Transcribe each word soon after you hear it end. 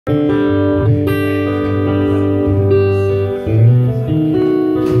Well,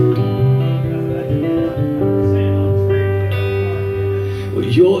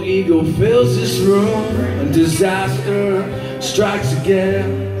 your ego fills this room and disaster strikes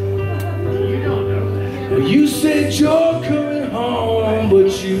again. Well, you said you're coming home,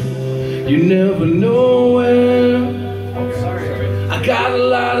 but you never know when. I got a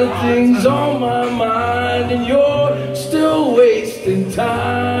lot of things on my mind and you're still wasting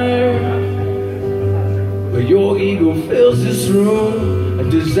time. But your ego fills this room and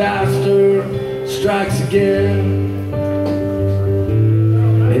disaster strikes again.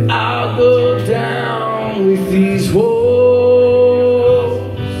 And I'll go down with these walls,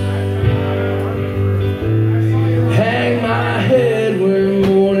 hang my head when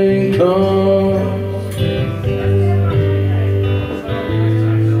morning comes.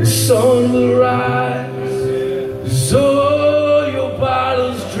 The sun will rise, so your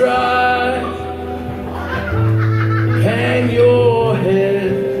bottle's dry. Hang your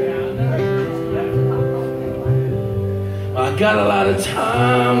head. I got a lot of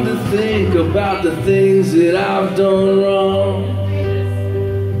time to think about the things that I've done wrong.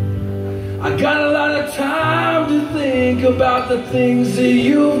 I got a lot of time to think about the things that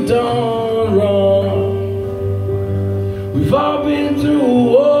you've done wrong. We've all been through a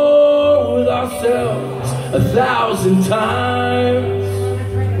war with ourselves 1,000 times.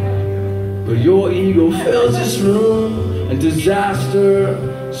 But your ego fills this room and disaster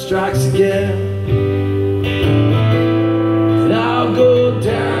strikes again. And I'll go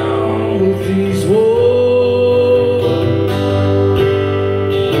down with these walls,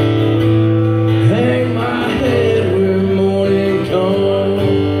 hang my head when morning comes.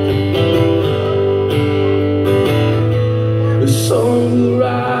 The sun will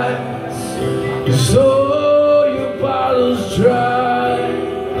rise, so your bottle's dry.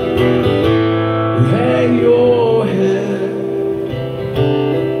 Hang your head.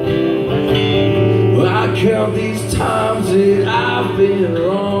 Well, I count these times that I've been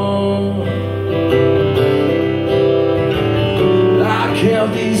wrong. I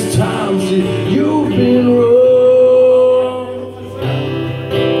count these times that you've been wrong.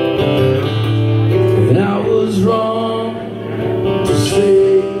 And I was wrong to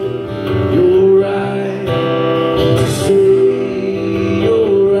say you're right, to say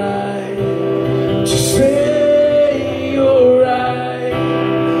you're right, to say you're right,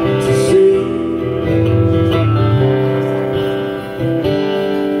 to say.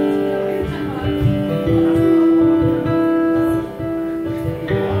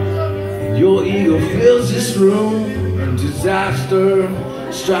 Your ego fills this room and disaster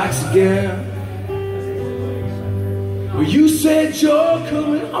strikes again. Well, you said you're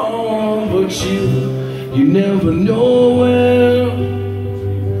coming home, but you never know when.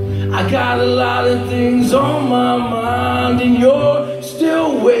 I got a lot of things on my mind and you're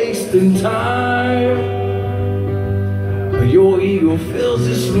still wasting time. But your ego fills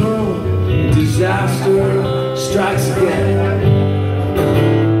this room and disaster strikes again.